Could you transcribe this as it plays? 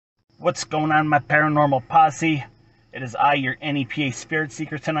What's going on, my paranormal posse? It is I, your NEPA Spirit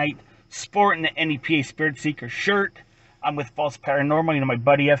Seeker tonight, sporting the NEPA Spirit Seeker shirt. I'm with False Paranormal. You know my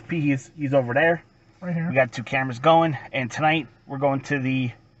buddy FP. He's over there. Right here. We got two cameras going, and tonight we're going to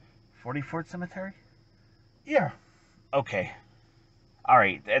the 44th Cemetery. Yeah. Okay. All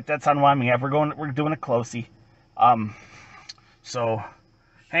right. That's on Wyoming Ave. We're doing a closey. So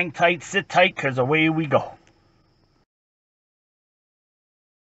hang tight, sit tight, cause away we go.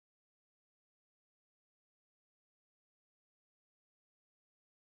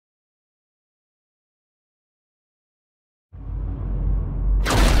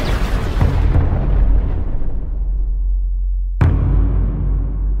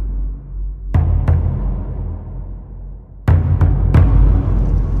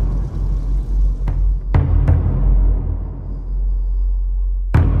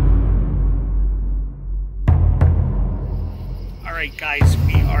 Alright guys,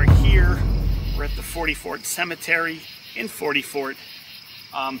 we are here. We're at the 44th Cemetery in 44th.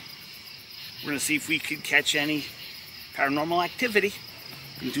 We're going to see if we could catch any paranormal activity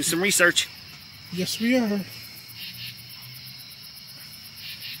and do some research. Yes, we are.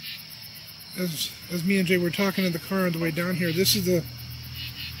 As me and Jay were talking in the car on the way down here, this is the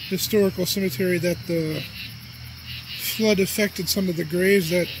historical cemetery that the flood affected some of the graves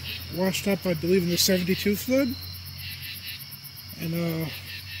that washed up, I believe, in the 72 flood. And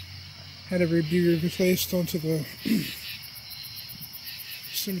had to be replaced onto the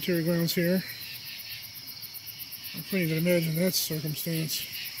cemetery grounds here. I can't even imagine that circumstance.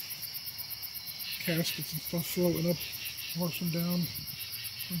 Caskets and stuff floating up, washing down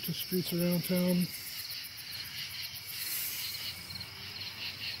onto streets around town.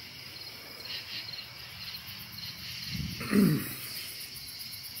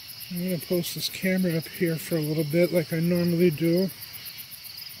 I'm going to post this camera up here for a little bit like I normally do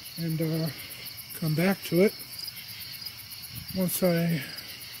and come back to it once I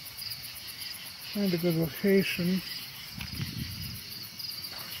find a good location.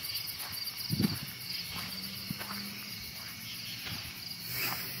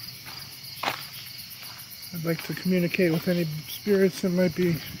 I'd like to communicate with any spirits that might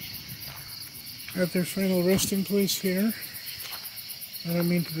be at their final resting place here. I don't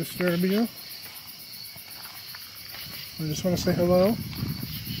mean to disturb you. I just want to say hello.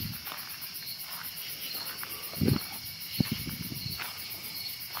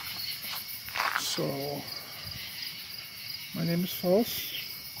 So, my name is False.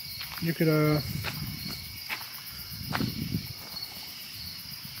 You could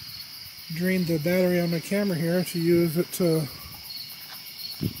drain the battery on my camera here to use it to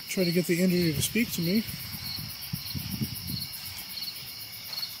try to get the entity to speak to me.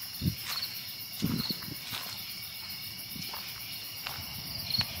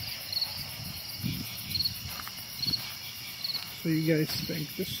 So you guys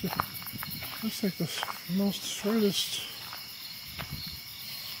think this looks like the most shortest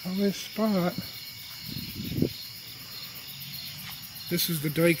away spot. This is the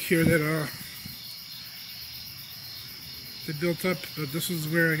dike here that they built up, but this is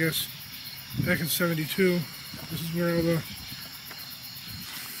where, I guess, back in 72, this is where all the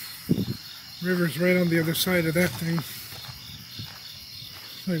river's right on the other side of that thing.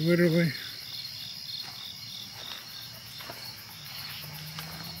 Like literally.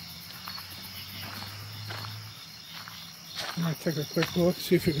 I might take a quick look,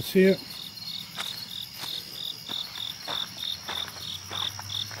 see if you can see it.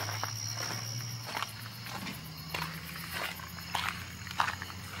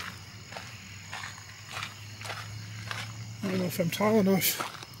 I don't know if I'm tall enough.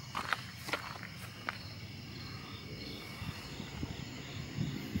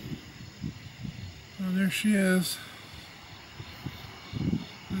 Oh, there she is.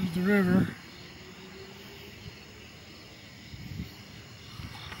 There's the river.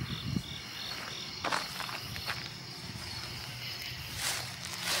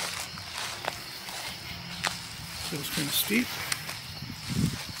 So it's kind of steep.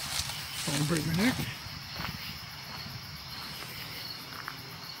 So I'll break my neck.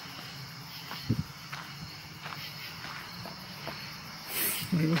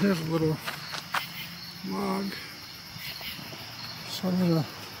 Well, here's a little log. So I'm going to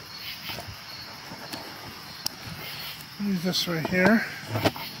use this right here.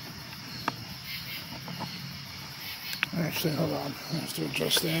 Actually, hold on. I have to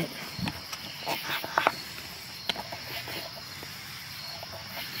adjust that.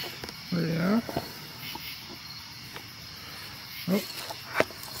 There you go. Oh.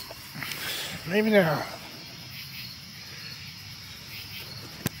 Maybe now.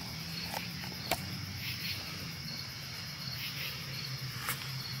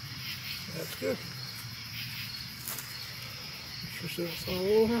 Good. Make sure that's all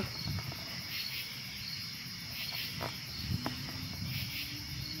over.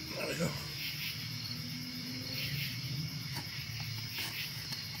 There we go.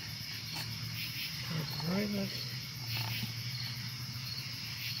 Brightness.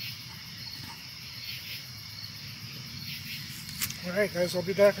 Alright guys, I'll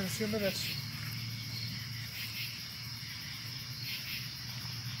be back in a few minutes.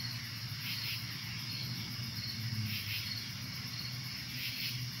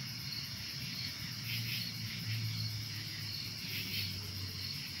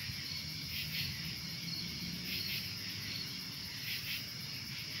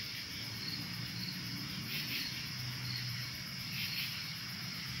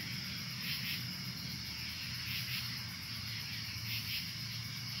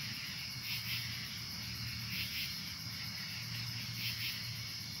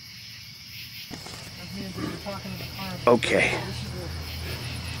 Okay.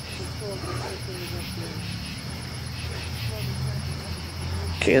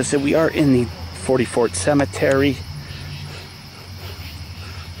 Okay, so we are in the 44th Cemetery.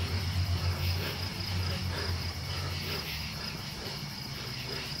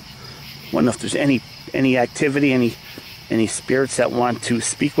 Wonder if there's any activity, any spirits that want to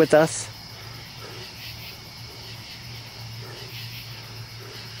speak with us.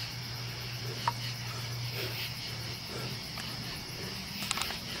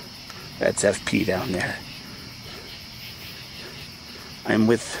 That's FP down there. I'm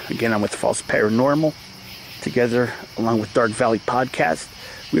with False Paranormal, together along with Dark Valley Podcast.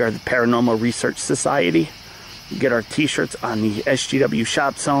 We are the Paranormal Research Society. You get our t-shirts on the SGW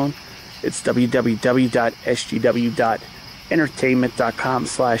Shop Zone. It's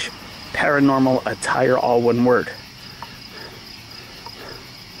www.sgw.entertainment.com/paranormal attire, all one word.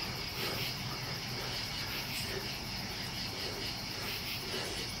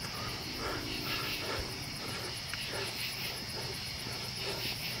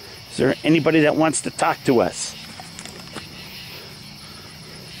 Is there anybody that wants to talk to us?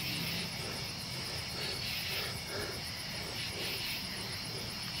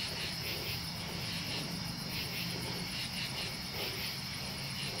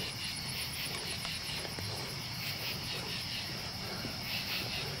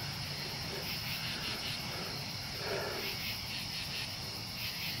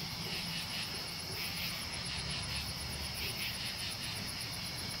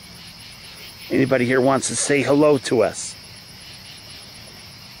 Anybody here wants to say hello to us?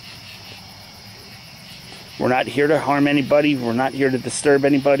 We're not here to harm anybody. We're not here to disturb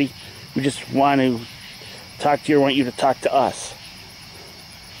anybody. We just want to talk to you. I want you to talk to us.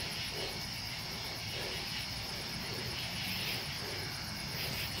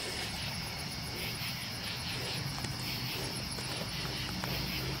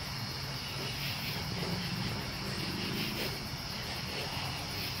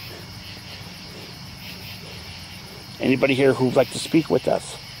 Anybody here who'd like to speak with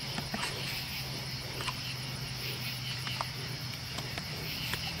us?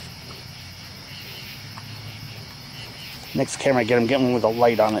 Next camera I get, I'm getting one with a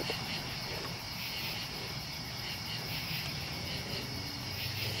light on it.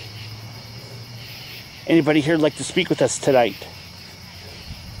 Anybody here like to speak with us tonight?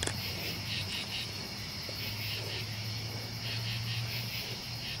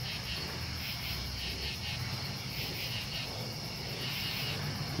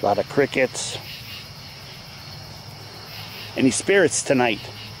 A lot of crickets. Any spirits tonight?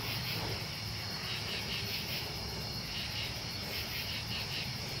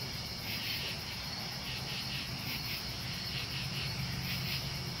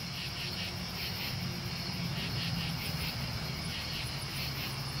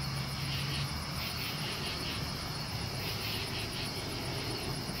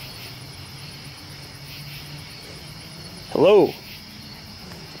 Hello.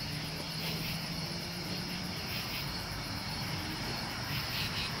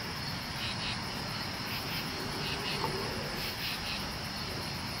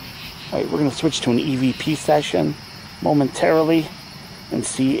 All right, we're going to switch to an EVP session momentarily and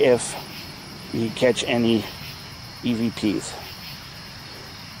see if we can catch any EVPs.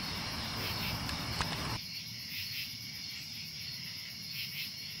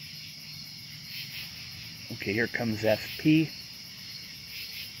 Okay, here comes FP.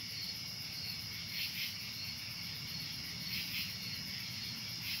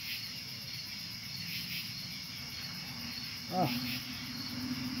 Oh.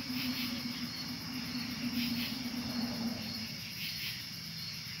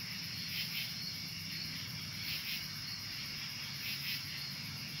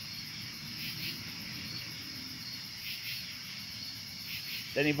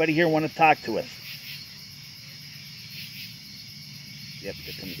 Does anybody here want to talk to us? Yep,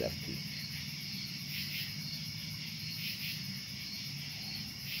 here comes FP.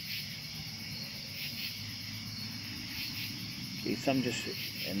 Okay, some just,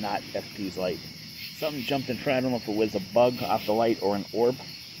 and not FP's light. Something jumped in front. I don't know if it was a bug off the light or an orb.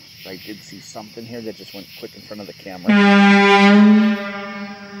 But I did see something here that just went quick in front of the camera. I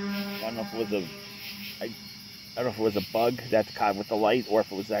don't know if it was I don't know if it was a bug that caught with the light or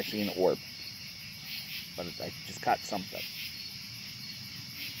if it was actually an orb. But I just caught something.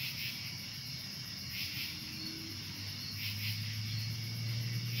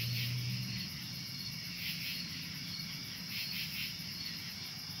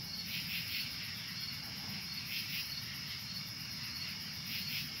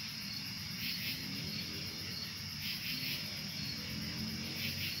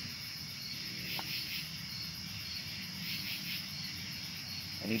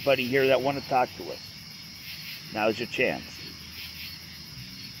 Anybody here that want to talk to us? Now's your chance.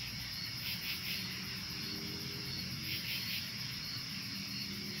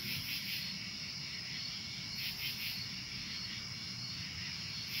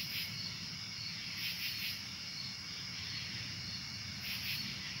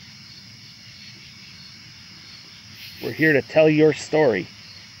 We're here to tell your story.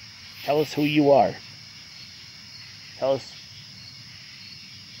 Tell us who you are. Tell us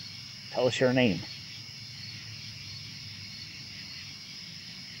your name.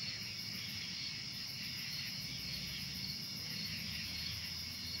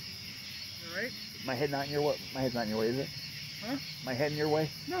 All right. My head not in your way. My head's not in your way, is it? Huh? My head in your way?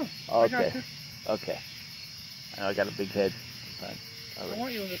 No. Okay. Okay. I know I got a big head. But, all right. I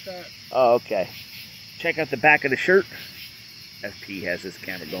want you in the shot. Oh, okay. Check out the back of the shirt. FP has his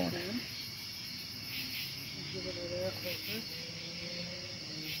camera going. Give it a there, closer.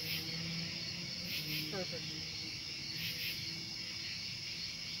 Perfect.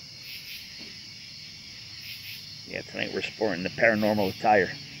 Yeah, tonight we're sporting the paranormal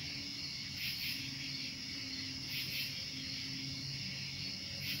attire.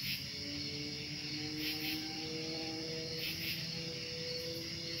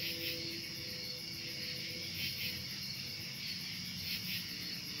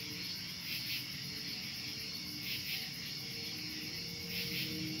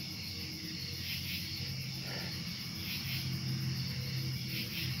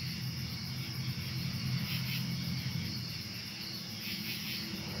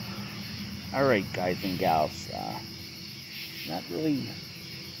 Alright, guys and gals, not really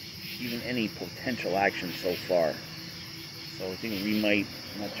even any potential action so far. So I think we might,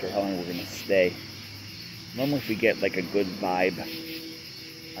 I'm not sure how long we're going to stay. Normally if we get like a good vibe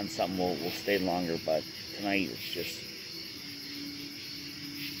on something, we'll stay longer, but tonight it's just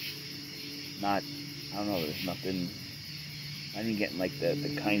not, I don't know, there's nothing, I didn't get like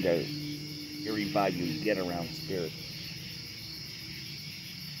the kind of eerie vibe you get around spirits.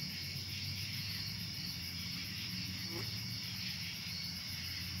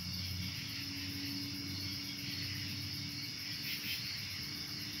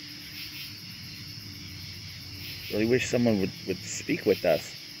 Really wish someone would speak with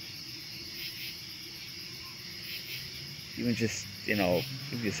us. Even just, you know,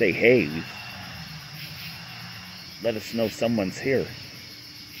 if you say, hey, let us know someone's here.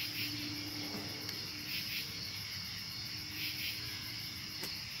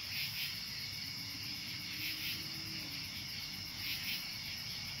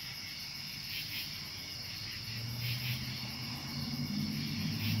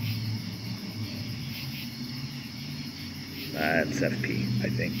 That's FP, I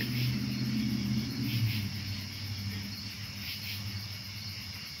think.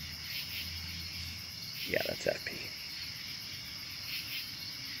 Yeah, that's FP.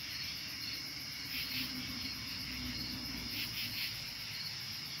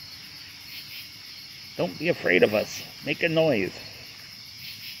 Don't be afraid of us. Make a noise.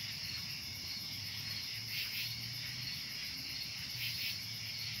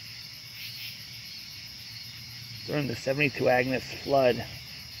 During the 72 Agnes flood,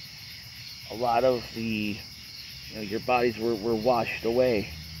 a lot of the, your bodies were washed away.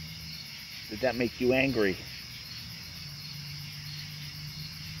 Did that make you angry?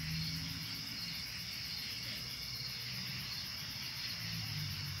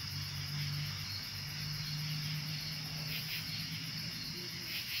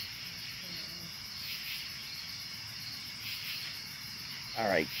 All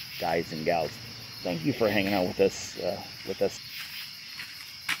right, guys and gals. Thank you for hanging out with us. Let's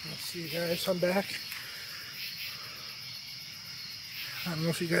see, guys. I'm back. I don't know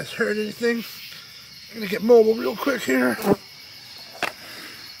if you guys heard anything. I'm gonna get mobile real quick here.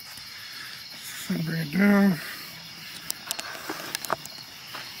 Bring it down.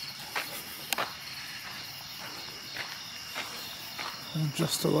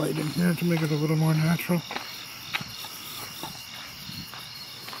 Adjust the light in here to make it a little more natural.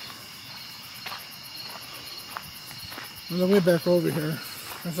 On the way back over here,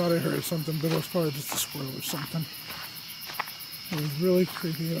 I thought I heard something, but it was probably just a squirrel or something. It was really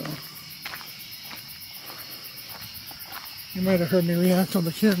creepy at all. You might have heard me react on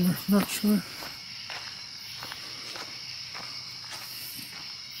the camera, I'm not sure.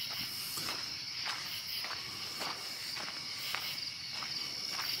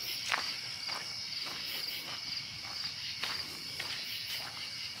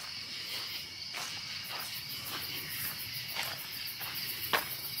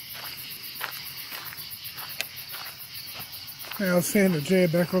 I was saying to Jay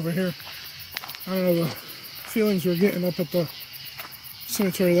back over here, I don't know, the feelings we were getting up at the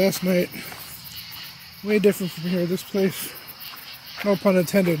cemetery last night, way different from here. This place, no pun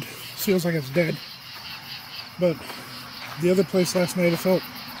intended, feels like it's dead. But the other place last night, you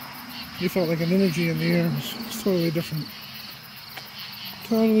felt like an energy in the air. It was totally different.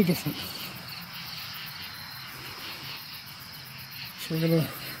 Totally different. So we're gonna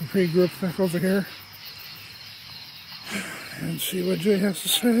regroup back over here and see what Jay has to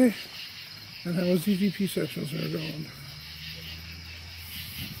say and how his EVP sessions are going.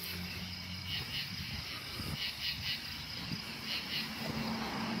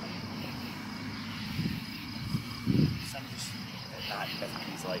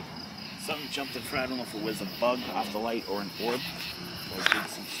 Something jumped in front. I don't know if it was a bug off the light or an orb. I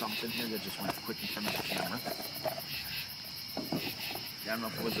did see something here that just went quick in front of the camera. I don't know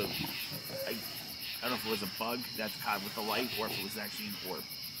if it was I don't know if it was a bug that's caught with the light or if it was actually an orb.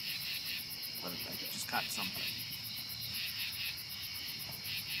 But it just caught something.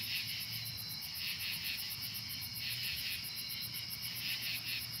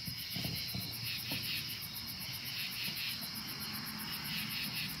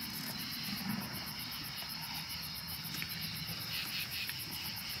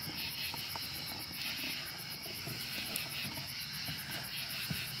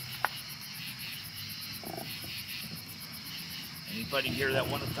 Anybody here that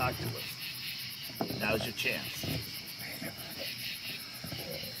want to talk to us, now's your chance.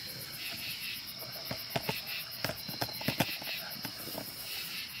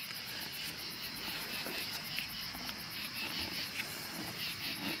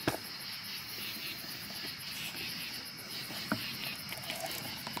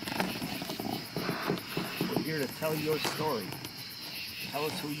 We're here to tell your story. Tell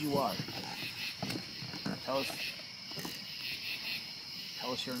us who you are. Tell us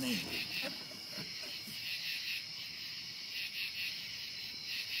your name.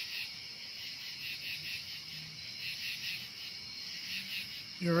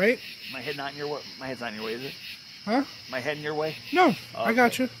 You right? My head not in your way. My head's not in your way, is it? Huh? My head in your way? No, okay. I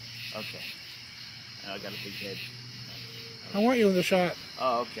got you. Okay. I got a big head. I want you in the shot.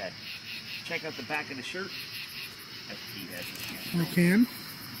 Oh, okay. Check out the back of the shirt. We can.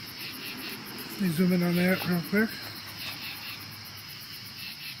 Let me zoom in on that real quick.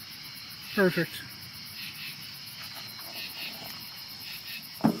 Perfect.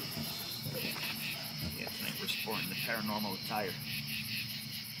 Yeah, tonight we're sporting the paranormal attire.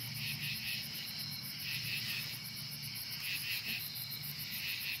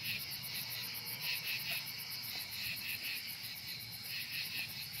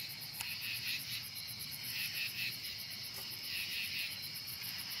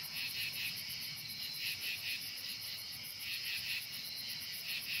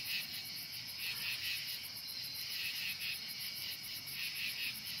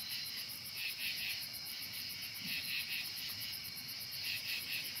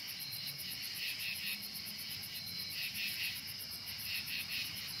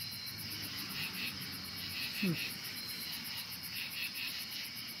 So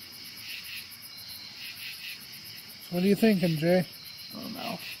what are you thinking, Jay? I don't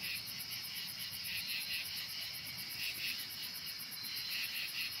know.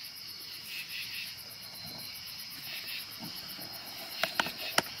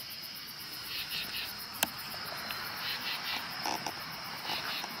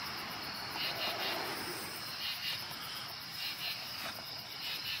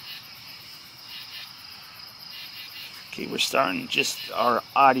 Okay, we're starting just our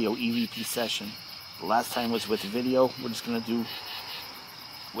audio EVP session. The last time was with video. We're just gonna do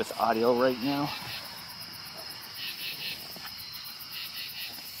with audio right now.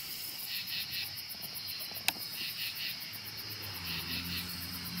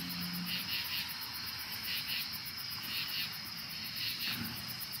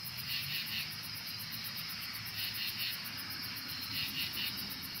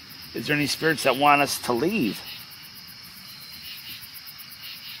 Is there any spirits that want us to leave?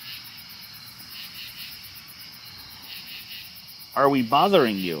 Are we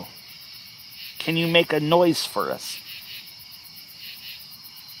bothering you? Can you make a noise for us?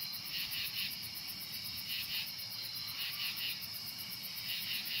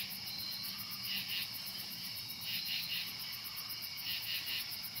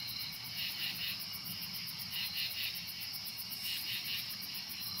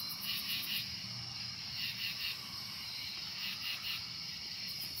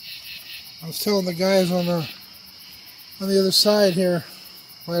 I was telling the guys on the other side here,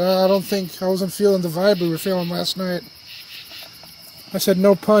 like, I wasn't feeling the vibe we were feeling last night. I said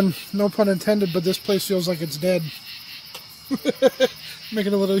no pun intended, but this place feels like it's dead.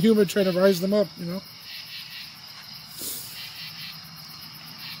 Making a little humor, trying to rise them up, you know.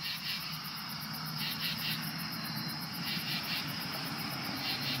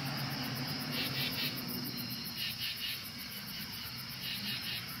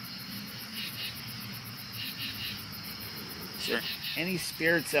 Is there any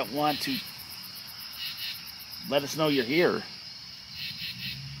spirits that want to let us know you're here?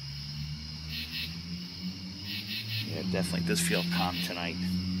 Yeah, it definitely does feel calm tonight.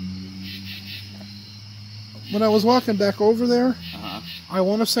 When I was walking back over there, Uh-huh. I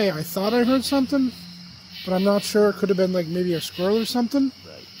want to say I thought I heard something, but I'm not sure. It could have been like maybe a squirrel or something.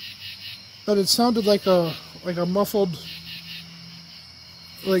 Right. But it sounded like a muffled,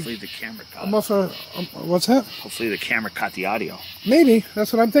 like Hopefully the camera a caught. muffled. What's that? Hopefully the camera caught the audio. Maybe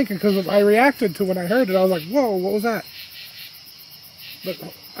that's what I'm thinking, because I reacted to when I heard it. I was like, "Whoa, what was that?" But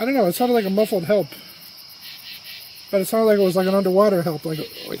I don't know. It sounded like a muffled help. But it sounded like it was like an underwater help, like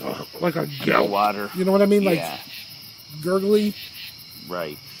a yelp. Water. You know what I mean? Like Yeah. gurgly.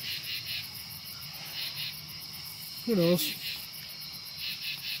 Right. Who knows?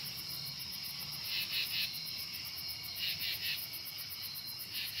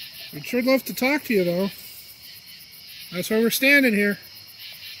 We'd sure love to talk to you, though. That's why we're standing here.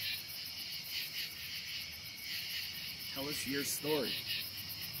 Tell us your story.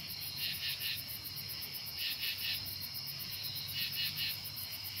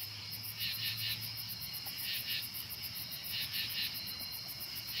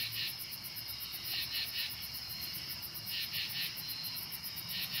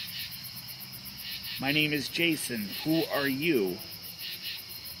 My name is Jason. Who are you?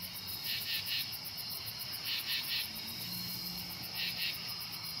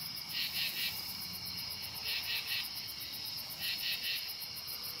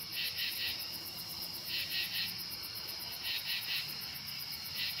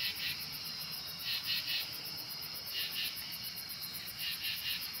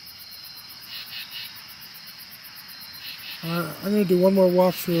 I'm going to do one more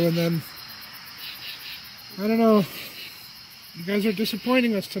walkthrough and then, I don't know, you guys are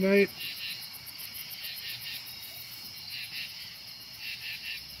disappointing us tonight.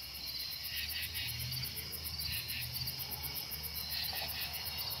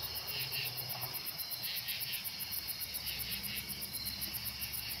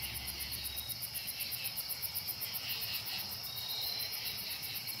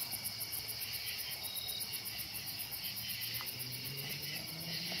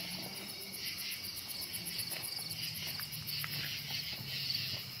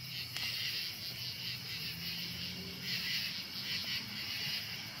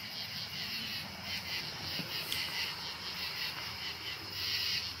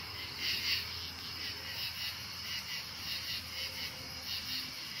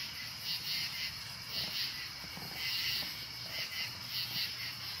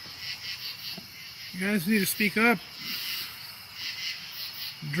 You guys need to speak up.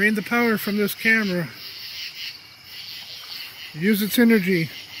 Drain the power from this camera. Use its energy.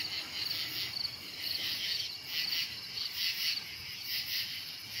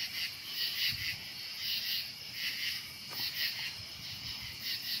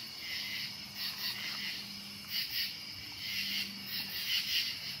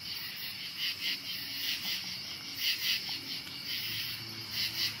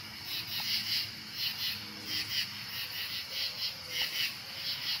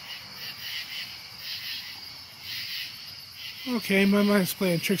 Okay, my mind's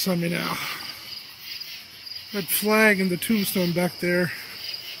playing tricks on me now. That flag and the tombstone back there,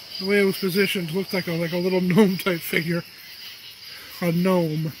 the way it was positioned, looked like a little gnome type figure. A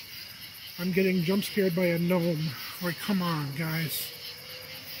gnome. I'm getting jump scared by a gnome. Like, come on, guys.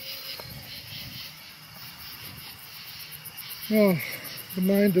 Oh, the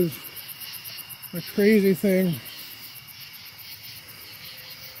mind is a crazy thing.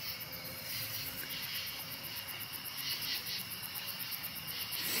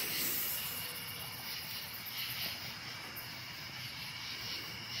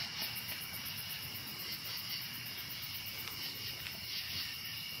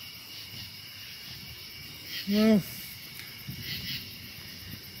 Well,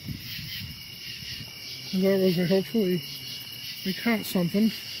 that was hopefully we caught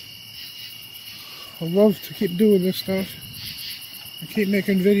something. I love to keep doing this stuff. I keep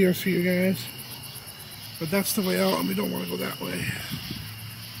making videos for you guys. But that's the way out, and we don't want to go that way.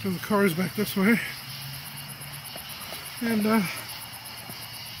 So the car is back this way. And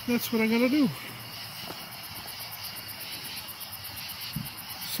that's what I'm going to do.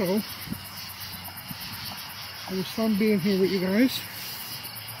 So, it was fun being here with you guys.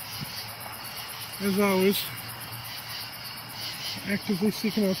 As always, actively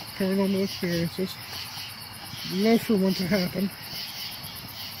seeking out paranormal experiences. Love for one to happen,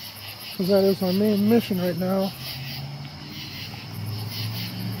 because that is our main mission right now.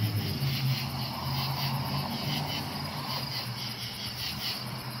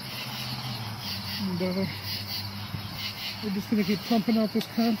 And we're just going to keep pumping out this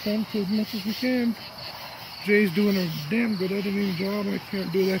content as much as we can. Jay's doing a damn good editing job. I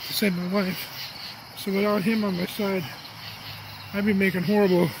can't do that to save my life. So without him on my side, I'd be making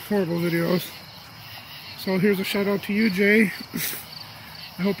horrible videos. So here's a shout out to you, Jay.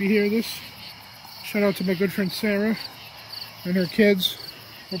 I hope you hear this. Shout out to my good friend Sarah and her kids.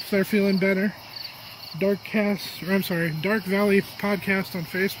 Hope they're feeling better. Dark Valley Podcast on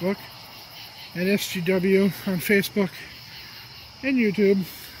Facebook, and SGW on Facebook and YouTube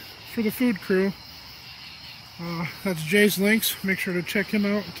for the food crew. That's Jay's links. Make sure to check him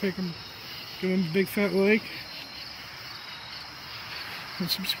out and give him a big fat like. And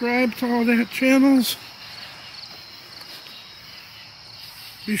subscribe to all that channels.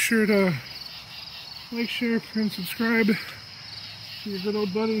 Be sure to like, share, and subscribe to your good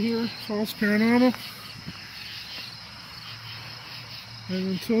old buddy here, False Paranormal.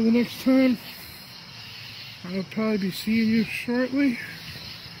 And until the next time, I'll probably be seeing you shortly.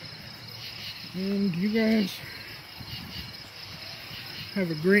 And you guys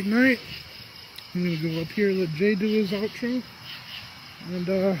have a great night. I'm going to go up here and let Jay do his outro. And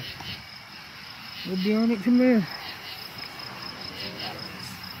we'll be on it from there.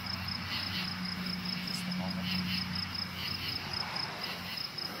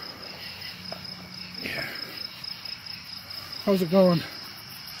 Yeah. How's it going?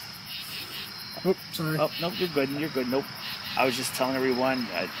 Oh, sorry. Oh, nope, you're good. You're good. Nope. I was just telling everyone,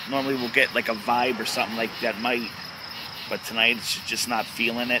 normally we'll get like a vibe or something like that but tonight it's just not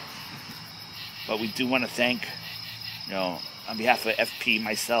feeling it. But we do want to thank, on behalf of FP,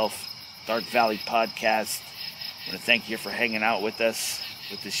 myself, Dark Valley Podcast, I want to thank you for hanging out with us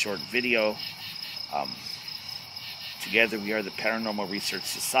with this short video. Together we are the Paranormal Research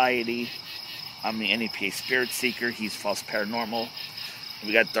Society. I'm the NAPA Spirit Seeker. He's False Paranormal. And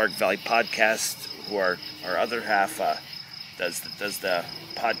we got Dark Valley Podcast, who are our other half, does the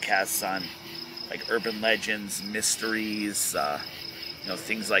podcasts on like urban legends, mysteries,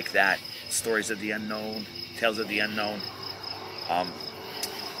 things like that, stories of the unknown, tales of the unknown.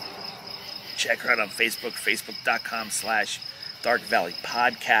 Check her out on Facebook, facebook.com/Dark Valley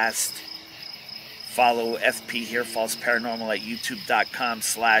Podcast. Follow FP here, False Paranormal, at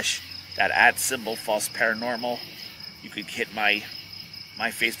youtube.com/that @False Paranormal. You could hit my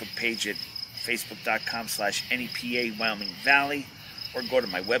Facebook page at facebook.com/NEPA Wyoming Valley, or go to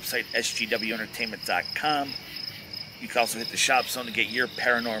my website, sgwentertainment.com. You can also hit the shop zone to get your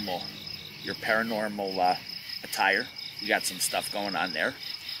paranormal attire. We got some stuff going on there.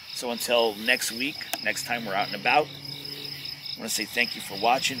 So until next week, next time we're out and about, I want to say thank you for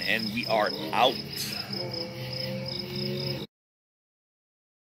watching, and we are out.